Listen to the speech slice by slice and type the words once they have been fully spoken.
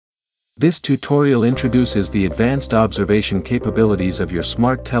This tutorial introduces the advanced observation capabilities of your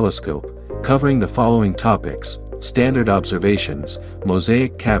smart telescope, covering the following topics: standard observations,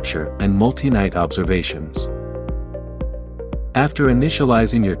 mosaic capture, and multi-night observations. After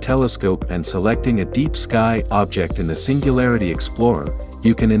initializing your telescope and selecting a deep sky object in the Singularity Explorer,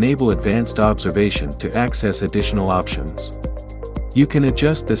 you can enable advanced observation to access additional options. You can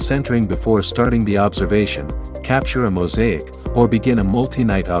adjust the centering before starting the observation, capture a mosaic, or begin a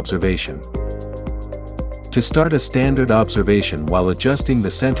multi-night observation. To start a standard observation while adjusting the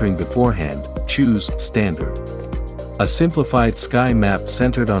centering beforehand, choose Standard. A simplified sky map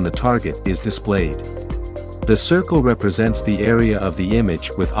centered on the target is displayed. The circle represents the area of the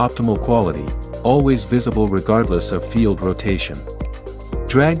image with optimal quality, always visible regardless of field rotation.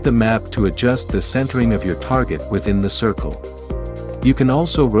 Drag the map to adjust the centering of your target within the circle. You can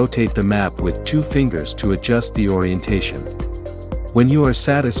also rotate the map with 2 fingers to adjust the orientation. When you are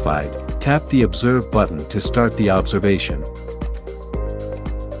satisfied, tap the Observe button to start the observation.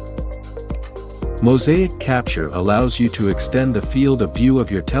 Mosaic Capture allows you to extend the field of view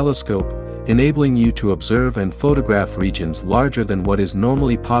of your telescope, enabling you to observe and photograph regions larger than what is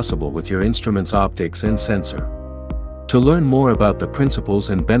normally possible with your instrument's optics and sensor. To learn more about the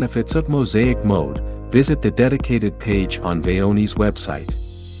principles and benefits of Mosaic Mode, visit the dedicated page on Vaonis' website.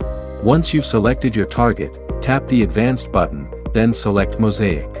 Once you've selected your target, tap the Advanced button, then select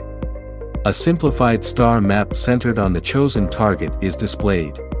Mosaic. A simplified star map centered on the chosen target is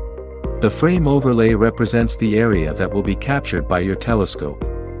displayed. The frame overlay represents the area that will be captured by your telescope.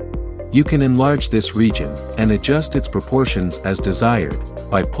 You can enlarge this region and adjust its proportions as desired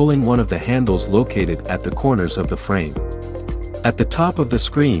by pulling one of the handles located at the corners of the frame. At the top of the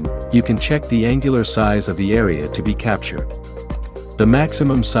screen, you can check the angular size of the area to be captured. The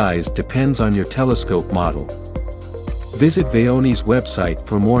maximum size depends on your telescope model. Visit Vaonis' website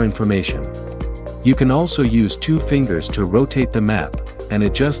for more information. You can also use 2 fingers to rotate the map and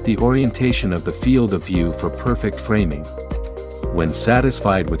adjust the orientation of the field of view for perfect framing. When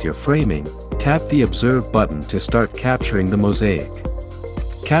satisfied with your framing, tap the Observe button to start capturing the mosaic.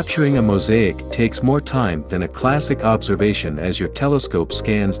 Capturing a mosaic takes more time than a classic observation as your telescope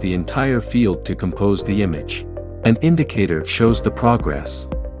scans the entire field to compose the image. An indicator shows the progress.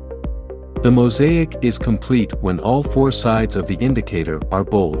 The mosaic is complete when all 4 sides of the indicator are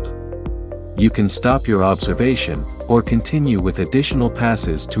bold. You can stop your observation, or continue with additional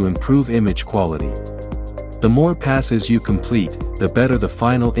passes to improve image quality. The more passes you complete, the better the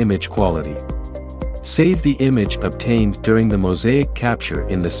final image quality. Save the image obtained during the mosaic capture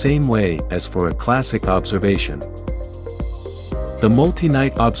in the same way as for a classic observation. The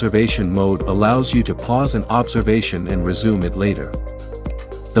multi-night observation mode allows you to pause an observation and resume it later.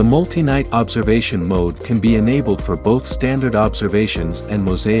 The multi-night observation mode can be enabled for both standard observations and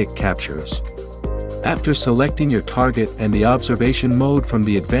mosaic captures. After selecting your target and the observation mode from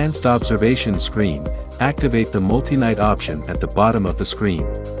the advanced observation screen, activate the multi-night option at the bottom of the screen.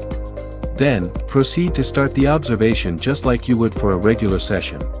 Then, proceed to start the observation just like you would for a regular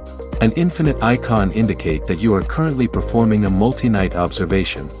session. An infinite icon indicates that you are currently performing a multi-night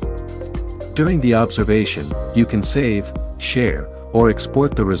observation. During the observation, you can save, share, or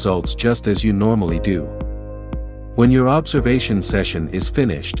export the results just as you normally do. When your observation session is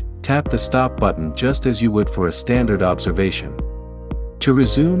finished, tap the Stop button just as you would for a standard observation. To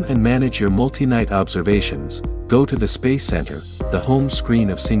resume and manage your multi-night observations, go to the Space Center, the home screen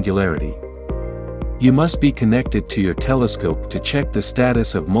of Singularity. You must be connected to your telescope to check the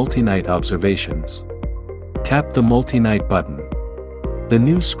status of multi-night observations. Tap the Multi-Night button. The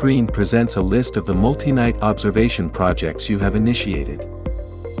new screen presents a list of the multi-night observation projects you have initiated.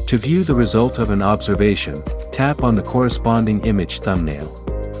 To view the result of an observation, tap on the corresponding image thumbnail.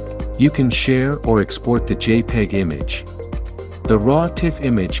 You can share or export the JPEG image. The raw TIFF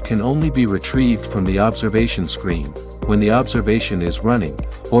image can only be retrieved from the observation screen, when the observation is running,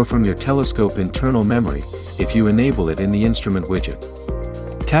 or from your telescope internal memory, if you enable it in the instrument widget.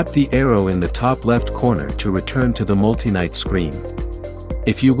 Tap the arrow in the top left corner to return to the multi-night screen.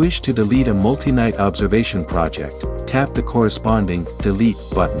 If you wish to delete a multi-night observation project, tap the corresponding Delete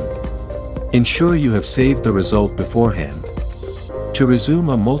button. Ensure you have saved the result beforehand. To resume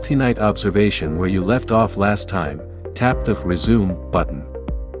a multi-night observation where you left off last time, tap the Resume button.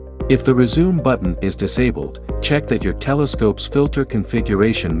 If the Resume button is disabled, check that your telescope's filter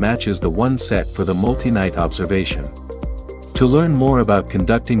configuration matches the one set for the multi-night observation. To learn more about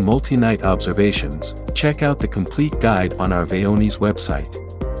conducting multi-night observations, check out the complete guide on our Vaonis website.